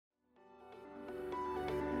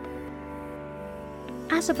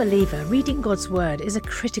As a believer, reading God's Word is a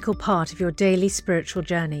critical part of your daily spiritual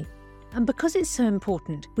journey. And because it's so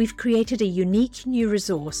important, we've created a unique new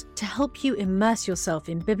resource to help you immerse yourself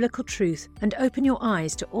in biblical truth and open your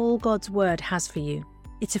eyes to all God's Word has for you.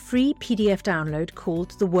 It's a free PDF download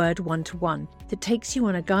called The Word 1-to-1 that takes you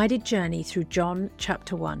on a guided journey through John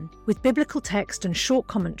chapter 1. With biblical text and short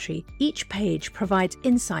commentary, each page provides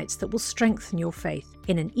insights that will strengthen your faith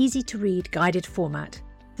in an easy-to-read guided format.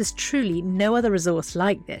 There's truly no other resource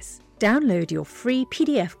like this. Download your free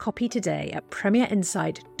PDF copy today at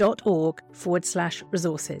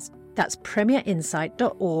premierinsight.org/resources. That's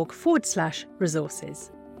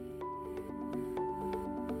premierinsight.org/resources.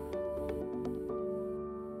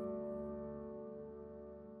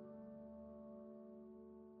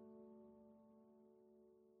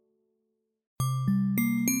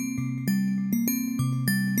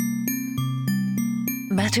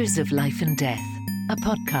 Matters of Life and Death, a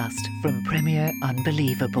podcast from Premier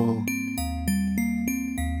Unbelievable.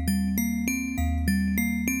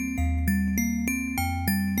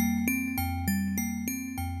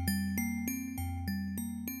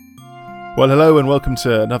 Well, hello and welcome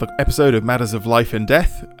to another episode of Matters of Life and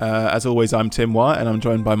Death. As always, I'm Tim Wyatt and I'm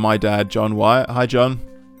joined by my dad, John Wyatt. Hi, John.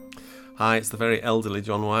 Hi, it's the very elderly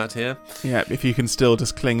John Wyatt here. Yeah, if you can still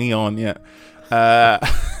just clinging on, yeah.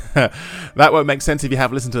 That won't make sense if you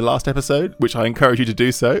have listened to the last episode, which I encourage you to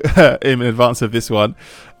do so in advance of this one.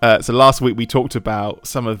 So last week we talked about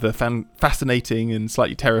some of the fascinating and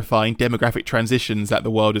slightly terrifying demographic transitions that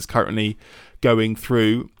the world is currently going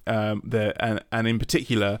through, and in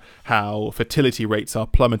particular how fertility rates are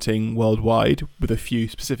plummeting worldwide, with a few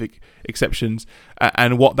specific exceptions,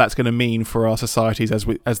 and what that's going to mean for our societies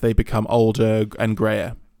as they become older and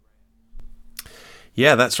greyer.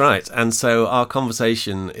 Yeah, that's right. And so our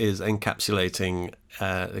conversation is encapsulating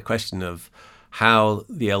the question of how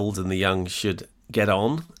the old and the young should get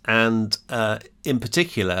on. And in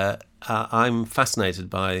particular, I'm fascinated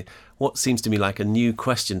by what seems to me like a new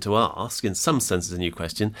question to ask, in some senses a new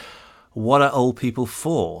question. What are old people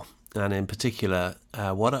for? And in particular,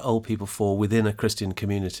 what are old people for within a Christian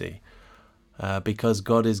community? Because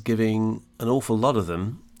God is giving an awful lot of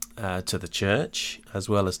them to the church as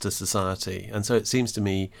well as to society. And so it seems to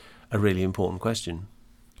me a really important question.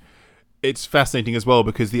 It's fascinating as well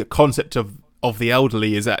because the concept of the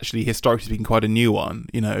elderly is actually, historically speaking, quite a new one.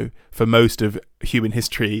 You know, for most of human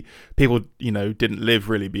history, people, didn't live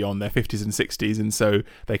really beyond their 50s and 60s, and so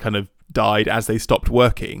they kind of died as they stopped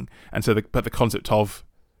working. And so but the concept of,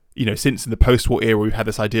 since in the post-war era, we've had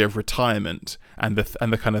this idea of retirement and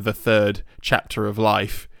the kind of the third chapter of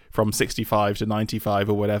life, from 65 to 95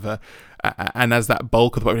 or whatever. And as that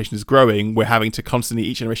bulk of the population is growing, we're having to constantly,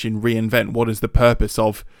 each generation, reinvent what is the purpose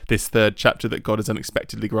of this third chapter that God has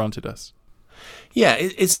unexpectedly granted us. Yeah,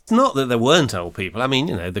 it's not that there weren't old people. I mean,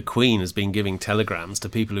 the Queen has been giving telegrams to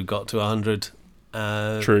people who got to 100,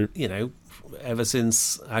 True. Ever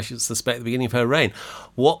since, I should suspect, the beginning of her reign.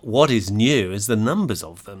 What is new is the numbers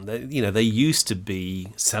of them. They used to be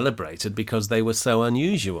celebrated because they were so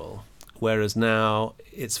unusual, whereas now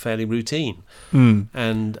it's fairly routine.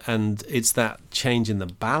 And it's that change in the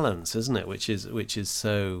balance, isn't it, which is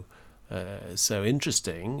so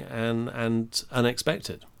interesting and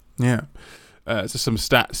unexpected. Yeah. So some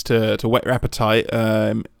stats to whet your appetite.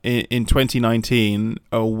 In 2019,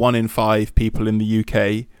 1 in 5 people in the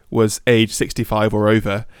UK was age 65 or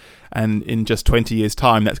over, and in just 20 years'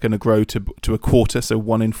 time, that's going to grow to a quarter. So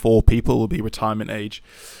 1 in 4 people will be retirement age.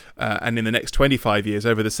 And in the next 25 years,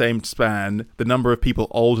 over the same span, the number of people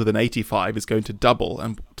older than 85 is going to double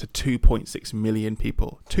and to 2.6 million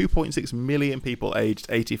people. 2.6 million people aged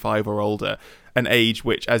 85 or older, an age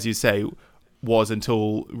which, as you say, was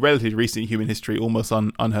until relatively recent in human history almost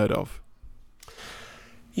unheard of.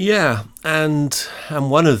 Yeah, and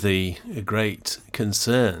one of the great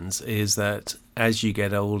concerns is that as you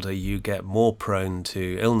get older, you get more prone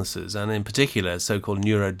to illnesses, and in particular so-called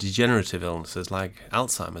neurodegenerative illnesses like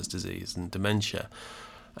Alzheimer's disease and dementia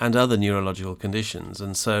and other neurological conditions.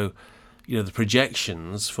 And so, the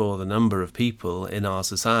projections for the number of people in our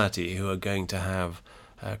society who are going to have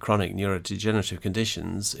chronic neurodegenerative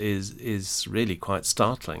conditions is really quite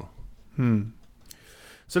startling.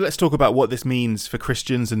 So let's talk about what this means for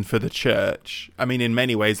Christians and for the church. I mean, in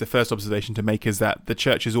many ways, the first observation to make is that the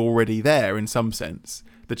church is already there in some sense.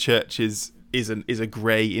 The church is a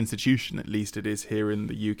grey institution, at least it is here in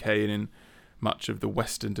the UK and in much of the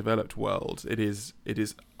Western developed world. It is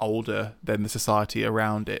older than the society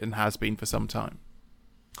around it and has been for some time.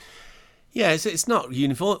 Yeah, it's not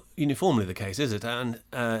uniformly the case, is it? And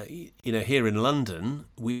here in London,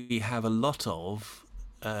 we have a lot of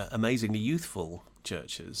amazingly youthful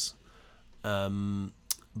churches.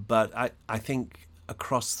 But I think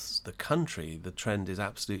across the country, the trend is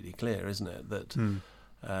absolutely clear, isn't it? That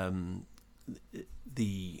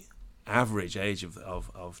the average age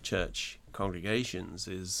of church congregations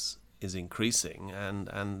is increasing, and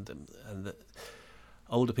that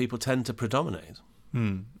older people tend to predominate.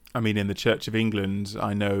 I mean, in the Church of England,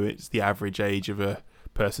 I know it's the average age of a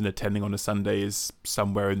person attending on a Sunday is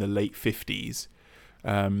somewhere in the late 50s.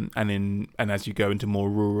 And as you go into more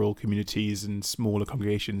rural communities and smaller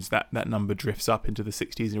congregations, that number drifts up into the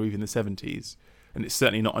 60s or even the 70s. And it's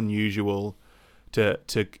certainly not unusual to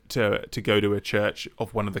go to a church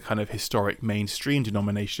of one of the kind of historic mainstream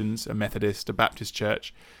denominations, a Methodist, a Baptist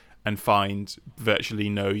church, and find virtually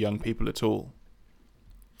no young people at all.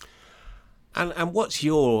 And what's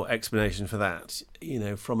your explanation for that? You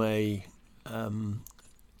know, from a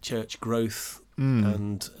church growth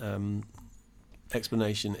and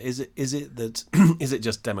explanation, is it that is it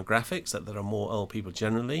just demographics that there are more old people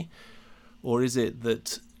generally, or is it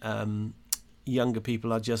that younger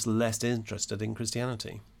people are just less interested in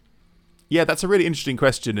Christianity? Yeah, that's a really interesting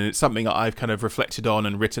question, and it's something that I've kind of reflected on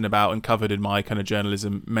and written about and covered in my kind of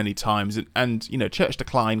journalism many times. And you know, church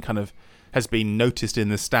decline kind of has been noticed in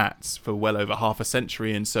the stats for well over half a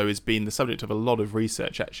century, and so has been the subject of a lot of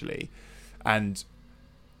research, actually. And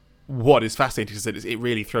what is fascinating is that it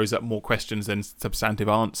really throws up more questions than substantive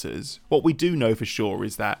answers. What we do know for sure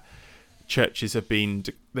is that the church has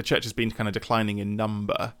been kind of declining in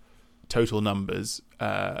total numbers,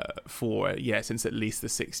 since at least the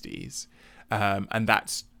 60s. And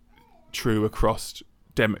that's true across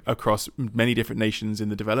many different nations in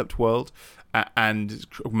the developed world, and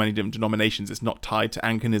many different denominations. It's not tied to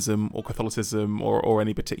Anglicanism or Catholicism or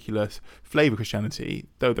any particular flavour of Christianity,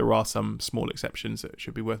 though there are some small exceptions that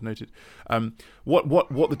should be worth noted. What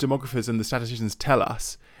the demographers and the statisticians tell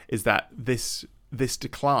us is that this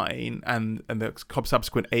decline and the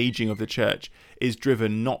subsequent ageing of the church is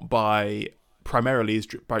driven primarily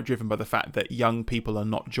by the fact that young people are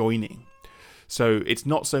not joining. So it's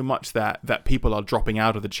not so much that people are dropping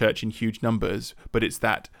out of the church in huge numbers, but it's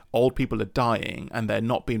that old people are dying and they're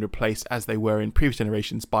not being replaced as they were in previous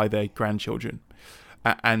generations by their grandchildren.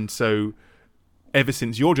 And so ever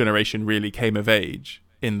since your generation really came of age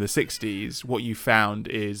in the 60s, what you found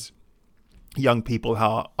is young people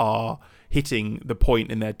are hitting the point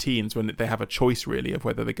in their teens when they have a choice really of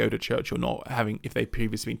whether they go to church or not, if they've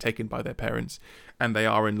previously been taken by their parents, and they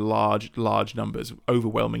are in large numbers,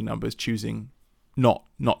 overwhelming numbers, choosing not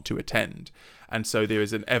to attend. And so there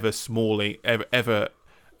is an ever smaller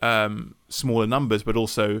numbers, but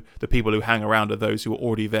also the people who hang around are those who are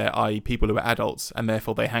already there, i.e. people who are adults, and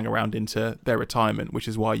therefore they hang around into their retirement, which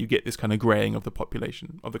is why you get this kind of greying of the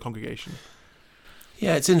population, of the congregation.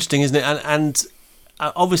 Yeah, it's interesting, isn't it? And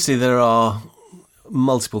obviously there are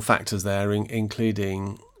multiple factors there,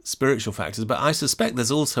 including spiritual factors, but I suspect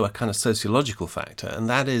there's also a kind of sociological factor, and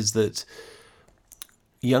that is that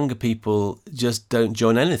younger people just don't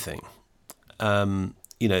join anything.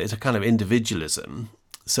 It's a kind of individualism,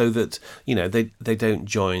 so that, they don't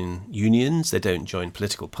join unions, they don't join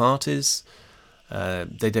political parties,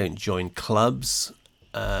 they don't join clubs.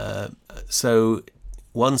 So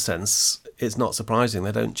one sense, it's not surprising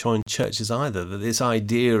they don't join churches either. That this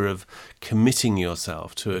idea of committing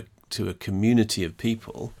yourself to a community of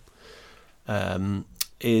people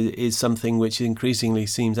is something which increasingly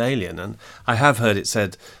seems alien. And I have heard it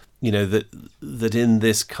said, that in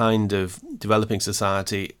this kind of developing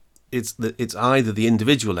society, it's either the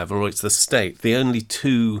individual level or it's the state. The only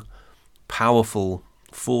two powerful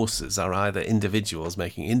forces are either individuals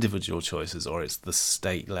making individual choices or it's the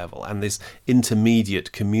state level. And this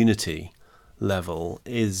intermediate community level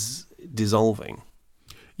is dissolving.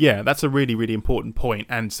 Yeah, that's a really, really important point,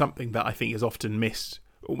 and something that I think is often missed.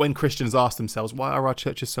 When Christians ask themselves, why are our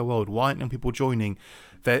churches so old? Why aren't young people joining?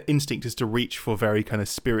 Their instinct is to reach for very kind of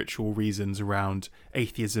spiritual reasons around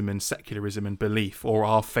atheism and secularism and belief, or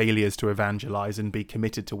our failures to evangelize and be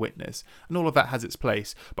committed to witness. And all of that has its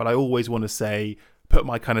place. But I always want to put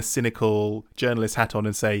my kind of cynical journalist hat on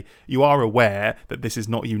and say, you are aware that this is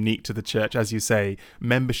not unique to the church. As you say,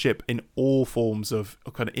 membership in all forms of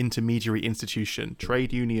kind of intermediary institution,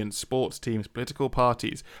 trade unions, sports teams, political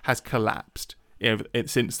parties, has collapsed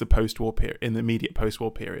since the post-war period, in the immediate post-war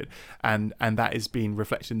period, and that is being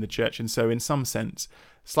reflected in the church. And so in some sense,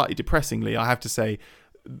 slightly depressingly, I have to say,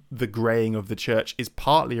 the greying of the church is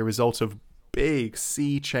partly a result of big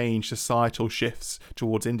sea change societal shifts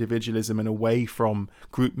towards individualism and away from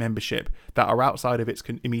group membership that are outside of its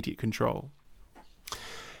immediate control.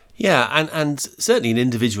 Yeah, and certainly in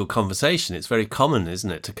individual conversation, it's very common,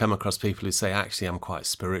 isn't it, to come across people who say, actually, I'm quite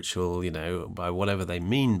spiritual, by whatever they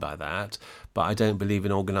mean by that, but I don't believe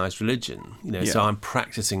in organised religion, so I'm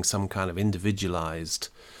practicing some kind of individualised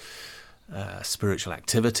spiritual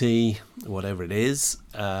activity, whatever it is.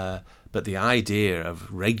 But the idea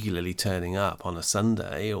of regularly turning up on a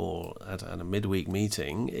Sunday or at a midweek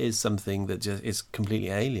meeting is something that just is completely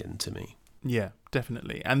alien to me. Yeah,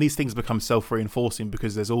 definitely. And these things become self-reinforcing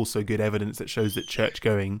because there's also good evidence that shows that church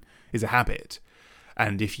going is a habit.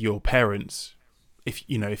 And if your parents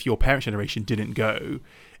generation didn't go,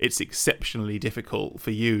 it's exceptionally difficult for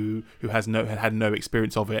you who had no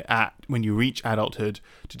experience of it when you reach adulthood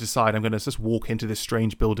to decide, I'm going to just walk into this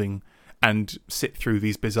strange building and sit through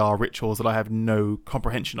these bizarre rituals that I have no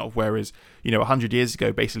comprehension of. Whereas, 100 years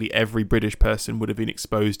ago, basically every British person would have been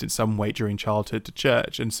exposed in some way during childhood to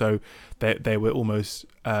church. And so they were almost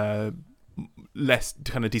less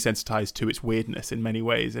kind of desensitized to its weirdness in many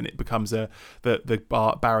ways. And it becomes the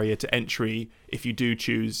barrier to entry, if you do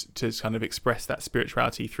choose to kind of express that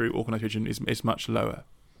spirituality through organised religion, is much lower.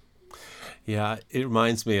 Yeah, it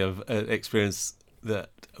reminds me of an experience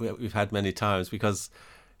that we've had many times because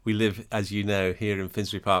we live, as you know, here in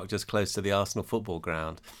Finsbury Park, just close to the Arsenal football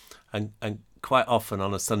ground. And quite often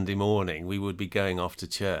on a Sunday morning, we would be going off to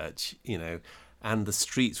church, and the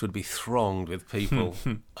streets would be thronged with people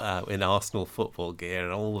in Arsenal football gear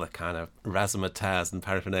and all the kind of razzmatazz and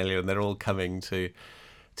paraphernalia, and they're all coming to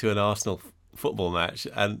an Arsenal football match.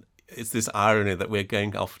 And it's this irony that we're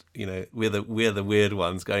going off, we're the weird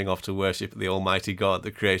ones going off to worship the Almighty God,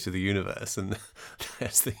 the creator of the universe. And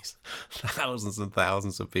there's these thousands and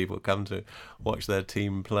thousands of people come to watch their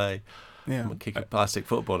team play. Yeah, kick a plastic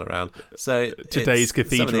football around. So today's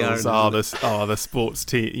cathedrals are the sports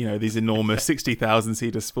team. These enormous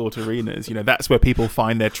 60,000-seater sport arenas. That's where people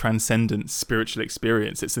find their transcendence spiritual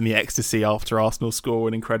experience. It's in the ecstasy after Arsenal score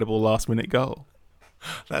an incredible last-minute goal.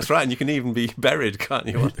 That's right, and you can even be buried, can't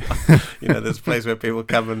you? There's a place where people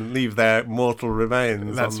come and leave their mortal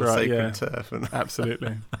remains on the sacred turf.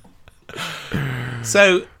 Absolutely.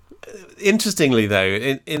 So, interestingly, though,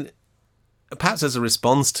 in perhaps as a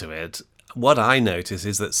response to it, what I notice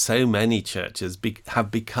is that so many churches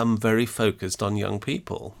have become very focused on young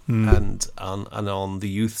people and on the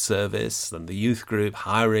youth service and the youth group,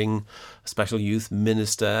 hiring a special youth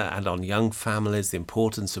minister, and on young families, the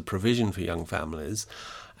importance of provision for young families,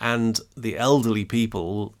 and the elderly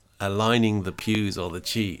people lining the pews or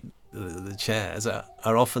the chairs are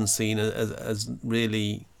often seen as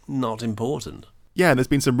really not important. Yeah, and there's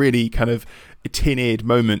been some really kind of tin-eared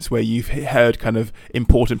moments where you've heard kind of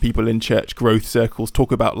important people in church growth circles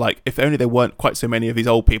talk about, like, if only there weren't quite so many of these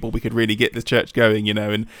old people, we could really get the church going,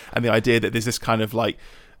 and the idea that there's this kind of like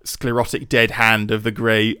sclerotic dead hand of the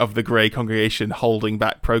grey congregation holding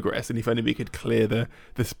back progress, and if only we could clear the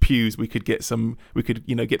pews, we could get some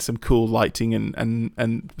cool lighting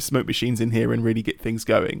and smoke machines in here and really get things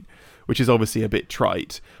going, which is obviously a bit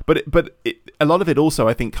trite. But a lot of it also,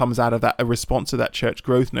 I think, comes out of a response to that church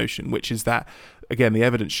growth notion, which is that, again, the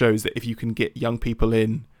evidence shows that if you can get young people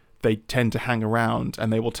in, they tend to hang around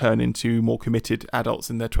and they will turn into more committed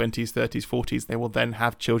adults in their 20s, 30s, 40s. They will then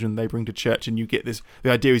have children they bring to church, and the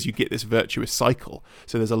idea is you get this virtuous cycle.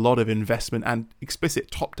 So there's a lot of investment and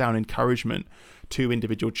explicit top-down encouragement to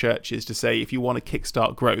individual churches to say, if you want to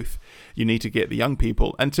kickstart growth, you need to get the young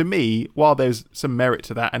people. And to me, while there's some merit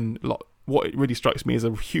to that, and what it really strikes me is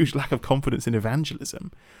a huge lack of confidence in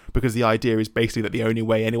evangelism, because the idea is basically that the only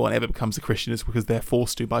way anyone ever becomes a Christian is because they're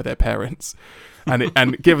forced to by their parents.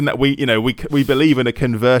 And given that we believe in a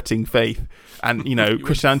converting faith, and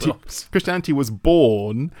Christianity was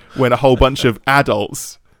born when a whole bunch of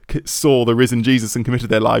adults saw the risen Jesus and committed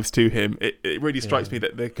their lives to him. It really strikes me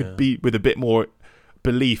that there could be, with a bit more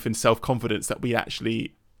belief and self-confidence, that we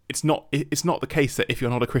actually, it's not the case that if you're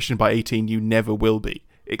not a Christian by 18 you never will be.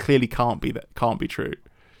 It clearly can't be true.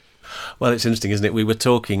 Well, it's interesting, isn't it? We were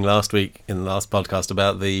talking last week in the last podcast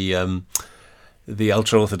about the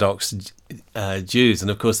ultra-Orthodox Jews, and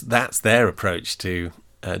of course that's their approach to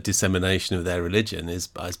dissemination of their religion is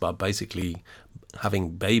by basically having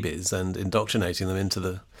babies and indoctrinating them into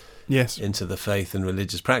the faith and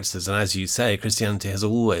religious practices. And as you say, Christianity has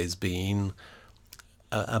always been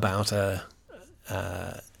about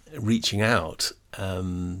reaching out,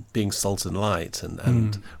 being salt and light,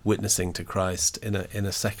 and witnessing to Christ in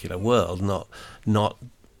a secular world, not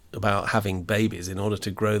about having babies in order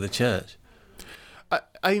to grow the church.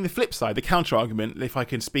 I think the flip side, the counter argument, if I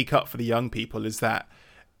can speak up for the young people, is that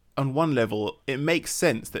on one level it makes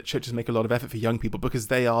sense that churches make a lot of effort for young people because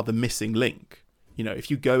they are the missing link.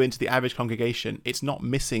 If you go into the average congregation, it's not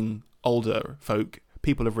missing older folk,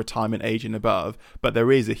 people of retirement age and above, but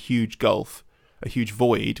there is a huge gulf, a huge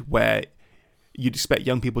void where you'd expect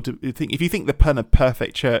young people to think, if you think the kind of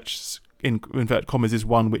perfect church, in inverted commas, is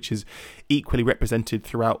one which is equally represented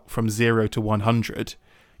throughout from 0 to 100,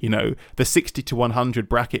 the 60 to 100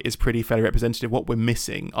 bracket is pretty fairly representative. What we're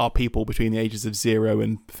missing are people between the ages of 0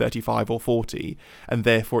 and 35 or 40, and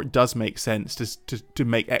therefore it does make sense to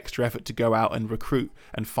make extra effort to go out and recruit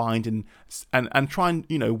and find and try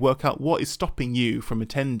and work out what is stopping you from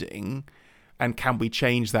attending. And can we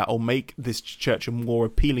change that or make this church a more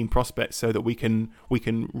appealing prospect so that we can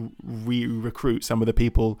re-recruit some of the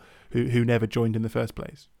people who never joined in the first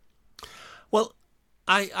place? Well,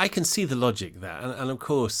 I can see the logic there, and of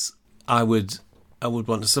course I would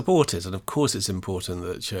want to support it, and of course it's important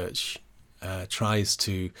that the church tries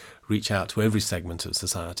to reach out to every segment of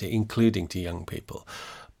society, including to young people.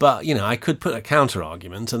 But I could put a counter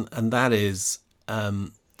argument, and that is.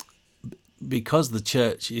 Because the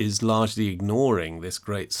church is largely ignoring this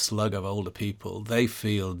great slug of older people, they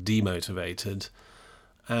feel demotivated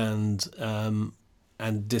and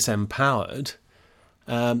disempowered.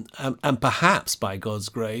 And perhaps by God's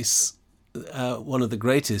grace, one of the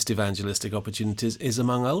greatest evangelistic opportunities is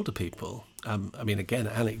among older people. Again,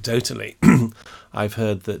 anecdotally, I've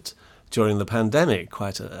heard that during the pandemic,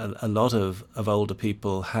 quite a lot of older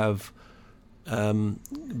people have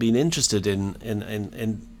been interested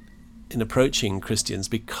in approaching Christians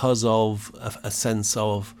because of a sense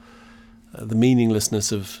of the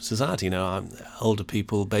meaninglessness of society. Older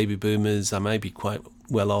people, baby boomers, I may be quite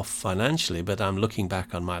well off financially, but I'm looking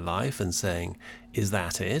back on my life and saying, is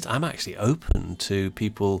that it? I'm actually open to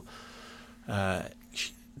people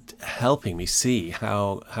helping me see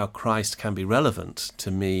how Christ can be relevant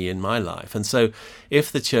to me in my life. And so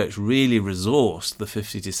if the church really resourced the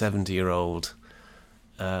 50 to 70-year-old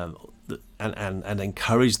and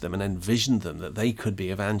encouraged them and envisioned them that they could be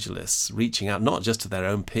evangelists, reaching out not just to their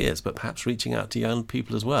own peers, but perhaps reaching out to young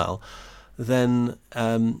people as well, then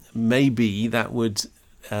maybe that would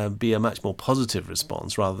be a much more positive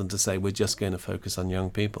response rather than to say we're just going to focus on young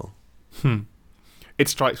people. It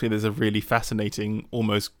strikes me there's a really fascinating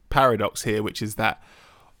almost paradox here, which is that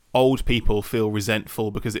old people feel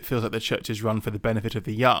resentful because it feels like the church is run for the benefit of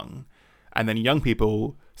the young. And then young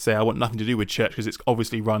people say, I want nothing to do with church because it's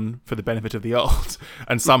obviously run for the benefit of the old.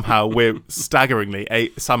 And somehow we've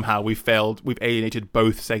alienated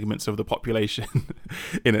both segments of the population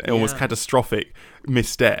in an almost catastrophic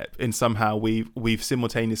misstep. And somehow we've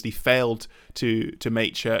simultaneously failed to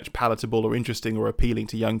make church palatable or interesting or appealing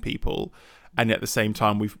to young people. And yet at the same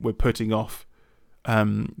time, we're putting off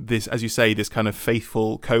this, as you say, this kind of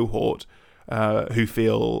faithful cohort who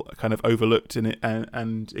feel kind of overlooked in it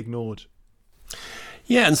and ignored.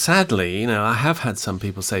 Yeah, and sadly, I have had some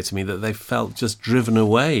people say to me that they felt just driven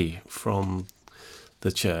away from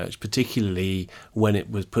the church, particularly when it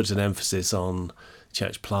was put an emphasis on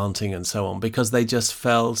church planting and so on, because they just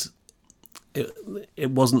felt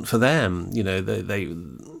it wasn't for them.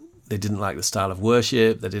 They didn't like the style of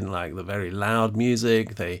worship, they didn't like the very loud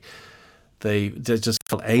music, they just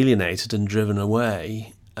felt alienated and driven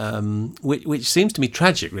away, which seems to me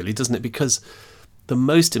tragic, really, doesn't it? Because the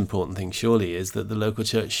most important thing, surely, is that the local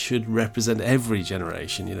church should represent every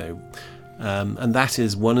generation, and that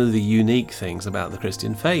is one of the unique things about the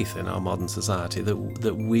Christian faith in our modern society,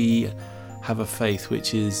 that we have a faith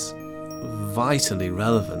which is vitally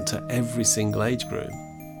relevant to every single age group.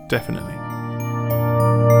 Definitely.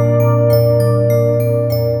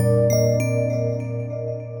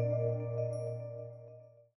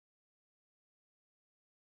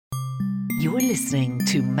 You're listening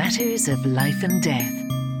to Matters of Life and Death,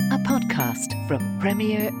 a podcast from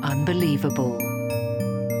Premier Unbelievable.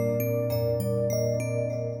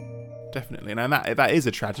 Definitely, and that is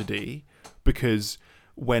a tragedy, because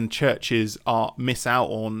when churches miss out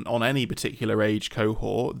on any particular age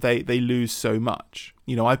cohort, they lose so much.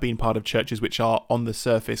 I've been part of churches which are on the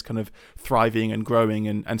surface kind of thriving and growing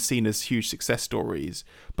and seen as huge success stories,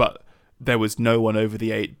 but there was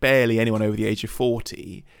barely anyone over the age of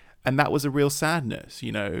 40. And that was a real sadness.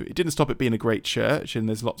 It didn't stop it being a great church, and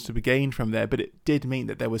there's lots to be gained from there, but it did mean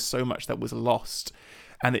that there was so much that was lost.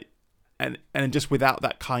 And just without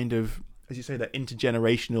that kind of, as you say, that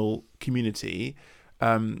intergenerational community,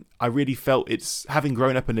 I really felt having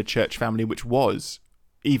grown up in a church family which was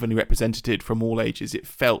evenly represented from all ages, it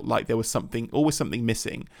felt like there was always something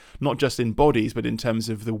missing, not just in bodies, but in terms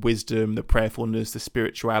of the wisdom, the prayerfulness, the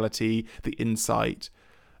spirituality, the insight,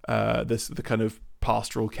 the kind of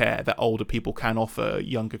pastoral care that older people can offer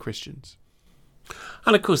younger Christians.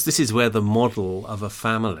 And of course, this is where the model of a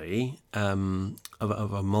family, of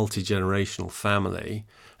a multi-generational family,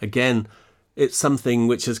 again, it's something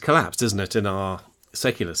which has collapsed, isn't it, in our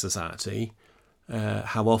secular society?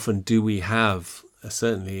 How often do we have,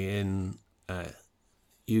 certainly in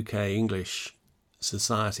UK English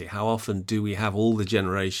society, how often do we have all the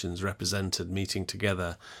generations represented meeting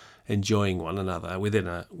together, enjoying one another within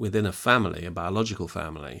a family, a biological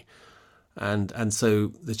family? And so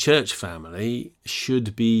the church family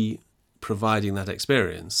should be providing that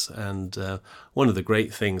experience. And one of the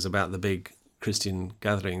great things about the big Christian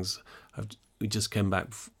gatherings, we just came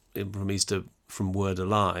back from Easter from Word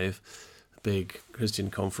Alive, a big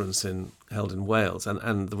Christian conference held in Wales,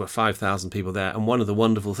 and there were 5,000 people there. And one of the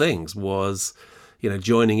wonderful things was,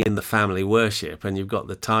 joining in the family worship, and you've got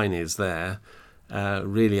the tinies there,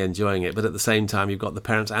 really enjoying it. But at the same time, you've got the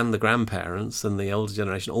parents and the grandparents and the older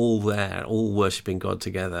generation all there, all worshipping God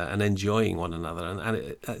together and enjoying one another.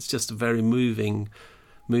 And it's just a very moving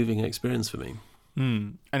experience for me.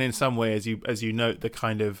 And in some way, as you note, the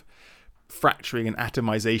kind of fracturing and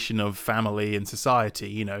atomization of family and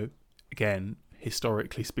society, again,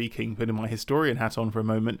 historically speaking, putting my historian hat on for a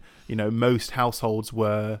moment, most households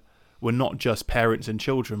were not just parents and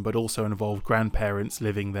children, but also involved grandparents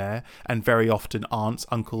living there, and very often aunts,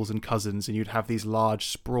 uncles and cousins, and you'd have these large,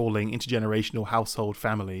 sprawling, intergenerational household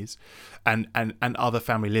families and other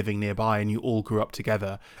family living nearby, and you all grew up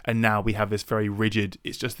together. And now we have this very rigid,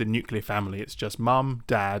 it's just the nuclear family, it's just mum,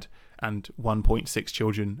 dad, and 1.6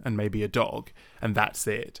 children and maybe a dog, and that's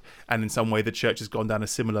it. And in some way the church has gone down a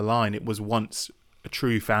similar line. It was once a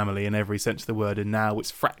true family in every sense of the word, and now it's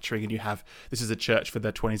fracturing, and you have, this is a church for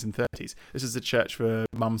their 20s and 30s, this is a church for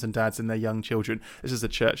mums and dads and their young children, this is a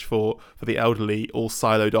church for the elderly, all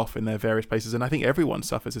siloed off in their various places. And I think everyone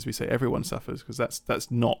suffers, as we say, everyone suffers, because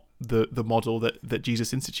that's not the model that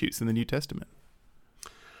Jesus institutes in the New Testament.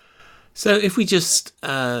 So if we just,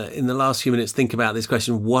 in the last few minutes, think about this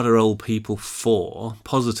question, what are old people for,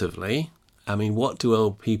 positively? I mean, what do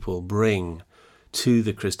old people bring to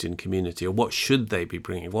the Christian community, or what should they be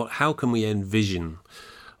bringing? How can we envision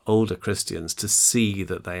older Christians to see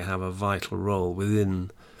that they have a vital role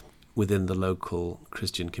within the local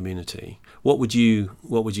Christian community? What would you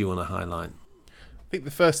want to highlight? I think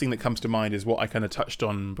the first thing that comes to mind is what I kind of touched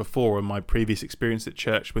on before in my previous experience at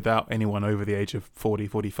church without anyone over the age of 40,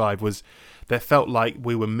 45, was there felt like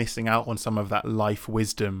we were missing out on some of that life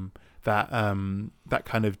wisdom, that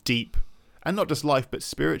kind of deep, and not just life, but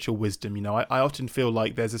spiritual wisdom. I often feel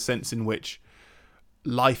like there's a sense in which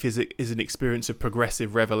life is an experience of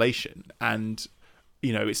progressive revelation. And,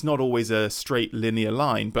 it's not always a straight linear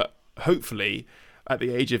line, but hopefully at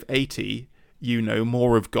the age of 80, you know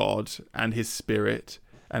more of God and his spirit,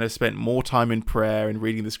 and have spent more time in prayer and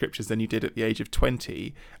reading the scriptures than you did at the age of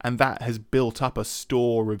 20. And that has built up a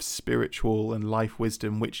store of spiritual and life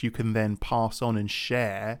wisdom, which you can then pass on and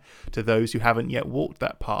share to those who haven't yet walked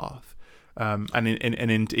that path. And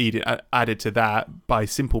indeed, added to that, by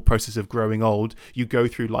simple process of growing old, you go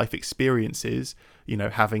through life experiences,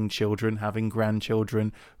 having children, having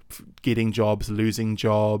grandchildren, getting jobs, losing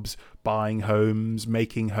jobs, buying homes,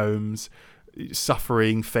 making homes,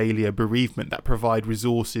 suffering, failure, bereavement, that provide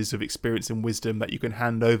resources of experience and wisdom that you can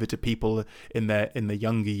hand over to people in the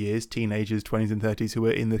younger years, teenagers, 20s and 30s, who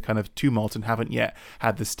are in the kind of tumult and haven't yet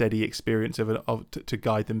had the steady experience to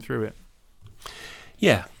guide them through it.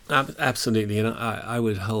 Yeah, absolutely, and I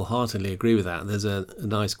would wholeheartedly agree with that. There's a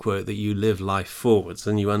nice quote that you live life forwards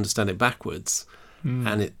and you understand it backwards.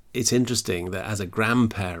 And it's interesting that as a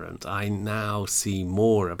grandparent, I now see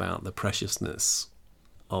more about the preciousness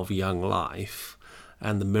of young life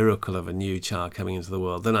and the miracle of a new child coming into the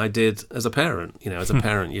world than I did as a parent. As a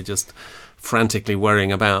parent, you're just frantically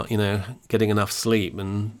worrying about, getting enough sleep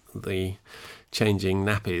and the changing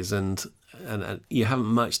nappies, and you haven't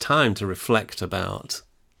much time to reflect about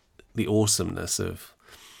the awesomeness of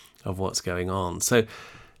what's going on.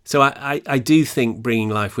 So I do think bringing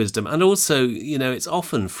life wisdom, and also, it's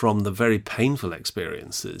often from the very painful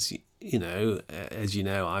experiences. As you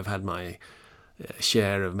know, I've had my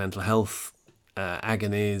share of mental health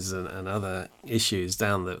agonies and other issues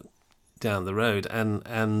down the road,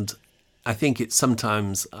 and I think it's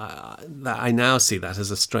sometimes that I now see that as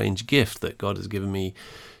a strange gift that God has given me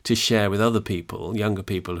to share with other people, younger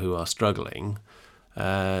people who are struggling,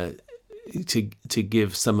 to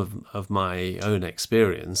give some of my own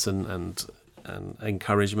experience and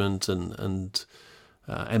encouragement and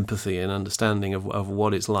empathy and understanding of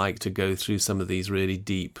what it's like to go through some of these really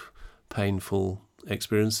deep, painful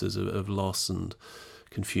experiences of loss and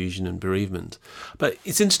confusion and bereavement. But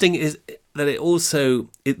it's interesting is that it also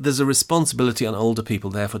there's a responsibility on older people,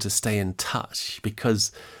 therefore, to stay in touch,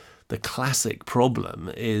 because the classic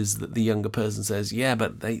problem is that the younger person says, yeah,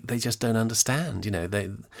 but they just don't understand.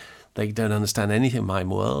 They don't understand anything in my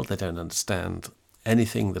world. They don't understand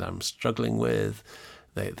anything that I'm struggling with.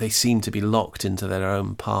 They seem to be locked into their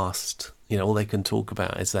own past. All they can talk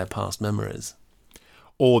about is their past memories.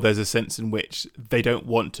 Or there's a sense in which they don't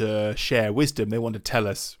want to share wisdom. They want to tell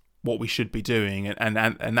us what we should be doing.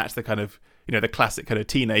 And that's the kind of, the classic kind of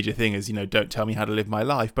teenager thing is, don't tell me how to live my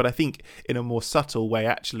life. But I think in a more subtle way,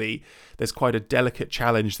 actually, there's quite a delicate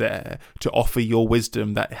challenge there to offer your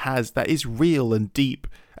wisdom that is real and deep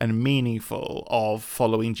and meaningful of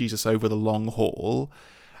following Jesus over the long haul.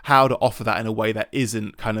 How to offer that in a way that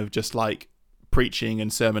isn't kind of just like preaching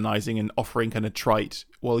and sermonizing and offering kind of trite,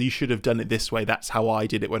 well, you should have done it this way, that's how I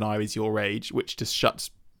did it when I was your age, which just shuts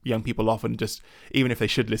young people off, and just, even if they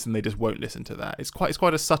should listen, they just won't listen to that. It's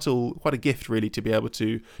quite a subtle, quite a gift really, to be able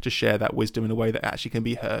to share that wisdom in a way that actually can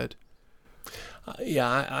be heard.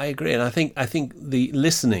 I agree, and I think the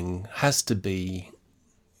listening has to be,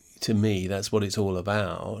 to me, that's what it's all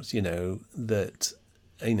about. That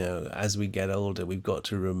as we get older, we've got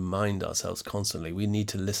to remind ourselves constantly we need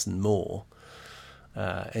to listen more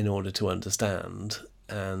in order to understand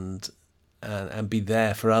and be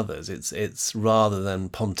there for others. It's rather than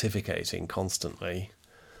pontificating constantly,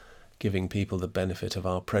 giving people the benefit of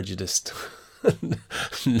our prejudiced,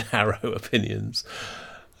 narrow opinions.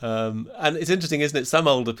 And it's interesting, isn't it? Some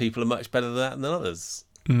older people are much better than others,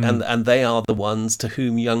 and they are the ones to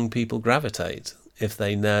whom young people gravitate. If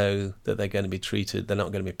they know that they're going to be treated, they're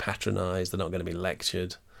not going to be patronised, they're not going to be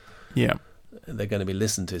lectured. Yeah. They're going to be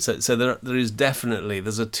listened to. So there is definitely,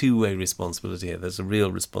 there's a two-way responsibility here. There's a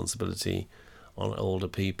real responsibility on older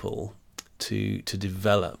people to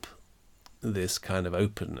develop this kind of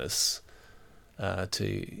openness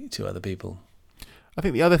to other people. I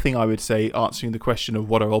think the other thing I would say, answering the question of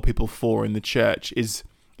what are old people for in the church, is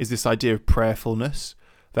this idea of prayerfulness,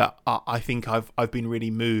 that I think I've been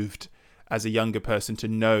really moved as a younger person to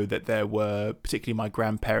know that there were, particularly my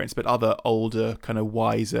grandparents, but other older, kind of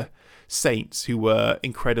wiser saints who were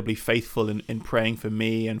incredibly faithful in praying for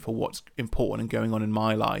me and for what's important and going on in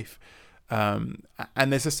my life. And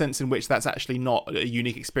there's a sense in which that's actually not a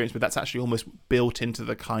unique experience, but that's actually almost built into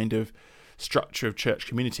the kind of structure of church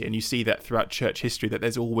community. And you see that throughout church history, that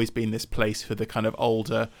there's always been this place for the kind of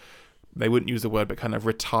older, they wouldn't use the word, but kind of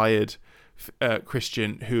retired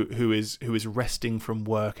Christian who is resting from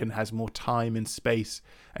work and has more time and space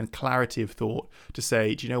and clarity of thought to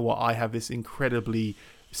say, do you know what, I have this incredibly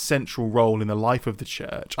central role in the life of the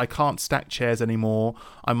church. I can't stack chairs anymore.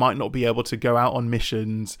 I might not be able to go out on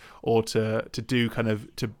missions or to do kind of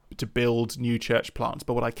to build new church plants,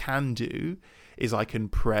 but what I can do is I can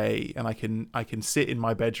pray, and I can sit in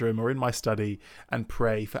my bedroom or in my study and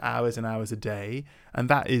pray for hours and hours a day. And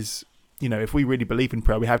that is, if we really believe in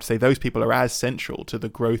prayer, we have to say those people are as central to the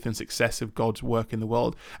growth and success of God's work in the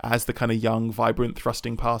world as the kind of young, vibrant,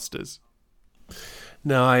 thrusting pastors.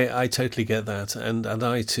 No, I totally get that, and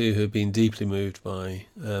I too have been deeply moved by.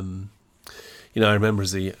 I remember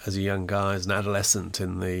as a young guy, as an adolescent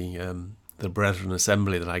in the Brethren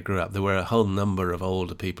Assembly that I grew up, there were a whole number of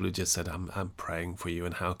older people who just said, "I'm praying for you,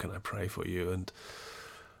 and how can I pray for you?"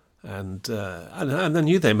 And I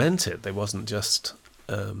knew they meant it. They wasn't just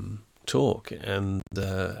talk, and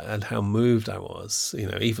how moved I was.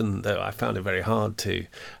 Even though I found it very hard to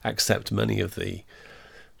accept many of the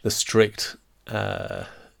strict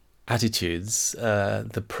attitudes,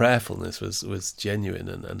 the prayerfulness was genuine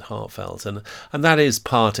and heartfelt, and that is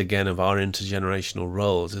part again of our intergenerational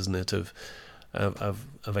roles, isn't it? Of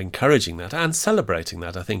encouraging that and celebrating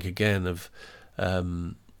that. I think again of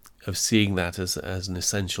seeing that as an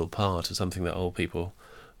essential part of something that old people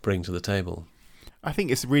bring to the table. I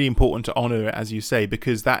think it's really important to honour it, as you say,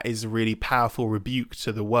 because that is a really powerful rebuke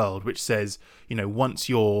to the world, which says, once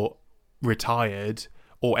you're retired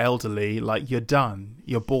or elderly, like, you're done,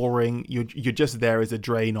 you're boring, you're just there as a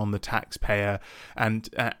drain on the taxpayer, and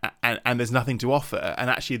there's nothing to offer.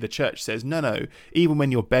 And actually the church says, no, even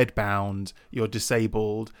when you're bedbound, you're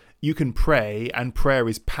disabled, you can pray, and prayer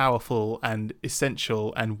is powerful and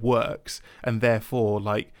essential and works, and therefore,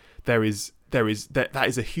 like, that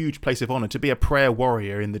is a huge place of honour. To be a prayer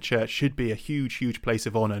warrior in the church should be a huge place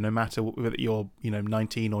of honour, no matter whether you're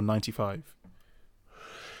 19 or 95.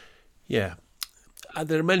 Yeah.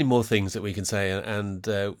 There are many more things that we can say, and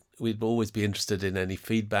we'd always be interested in any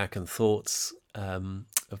feedback and thoughts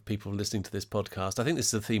of people listening to this podcast. I think this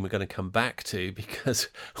is a theme we're going to come back to, because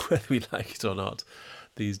whether we like it or not,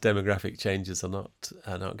 these demographic changes are not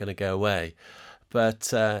going to go away.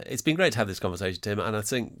 But it's been great to have this conversation, Tim, and I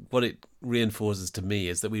think what it reinforces to me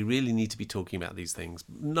is that we really need to be talking about these things,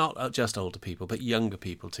 not just older people, but younger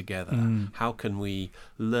people together. How can we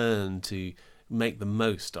learn to make the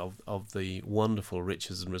most of the wonderful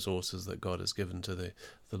riches and resources that God has given to the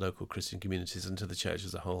local Christian communities and to the church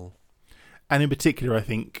as a whole. And in particular, I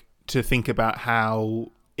think, to think about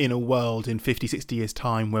how in a world in 50, 60 years'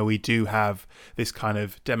 time where we do have this kind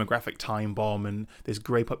of demographic time bomb and this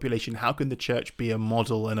grey population, how can the church be a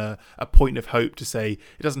model and a point of hope to say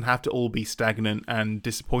it doesn't have to all be stagnant and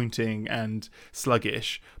disappointing and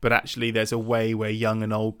sluggish, but actually there's a way where young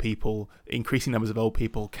and old people, increasing numbers of old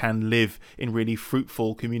people, can live in really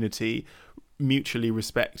fruitful community, mutually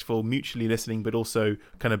respectful, mutually listening, but also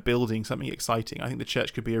kind of building something exciting. I think the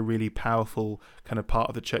church could be a really powerful kind of part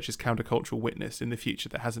of the church's countercultural witness in the future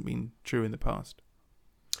that hasn't been true in the past.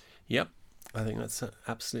 Yep, I think that's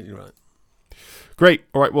absolutely right. Great.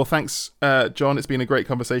 All right. Well, thanks, John. It's been a great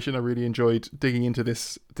conversation. I really enjoyed digging into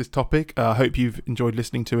this topic. I hope you've enjoyed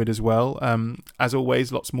listening to it as well. As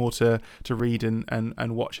always, lots more to read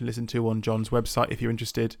and watch and listen to on John's website if you're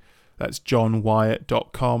interested. That's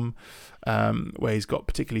johnwyatt.com, where he's got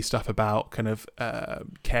particularly stuff about kind of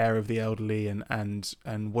care of the elderly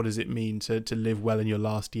and what does it mean to live well in your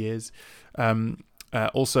last years.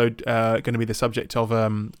 Also going to be the subject of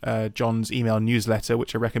John's email newsletter,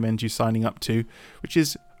 which I recommend you signing up to, which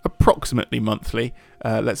is approximately monthly.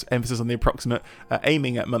 Let's emphasis on the approximate,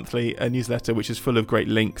 aiming at monthly, a newsletter which is full of great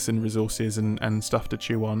links and resources and stuff to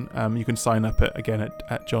chew on. You can sign up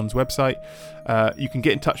at John's website. You can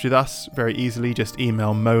get in touch with us very easily. Just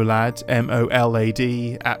email molad,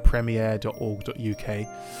 MOLAD, @premier.org.uk.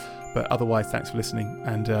 But otherwise, thanks for listening,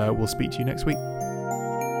 and we'll speak to you next week.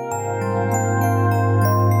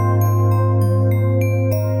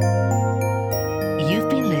 You've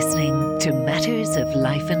been listening to Matters of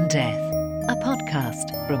Life and Death, a podcast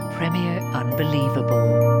from Premier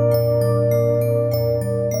Unbelievable.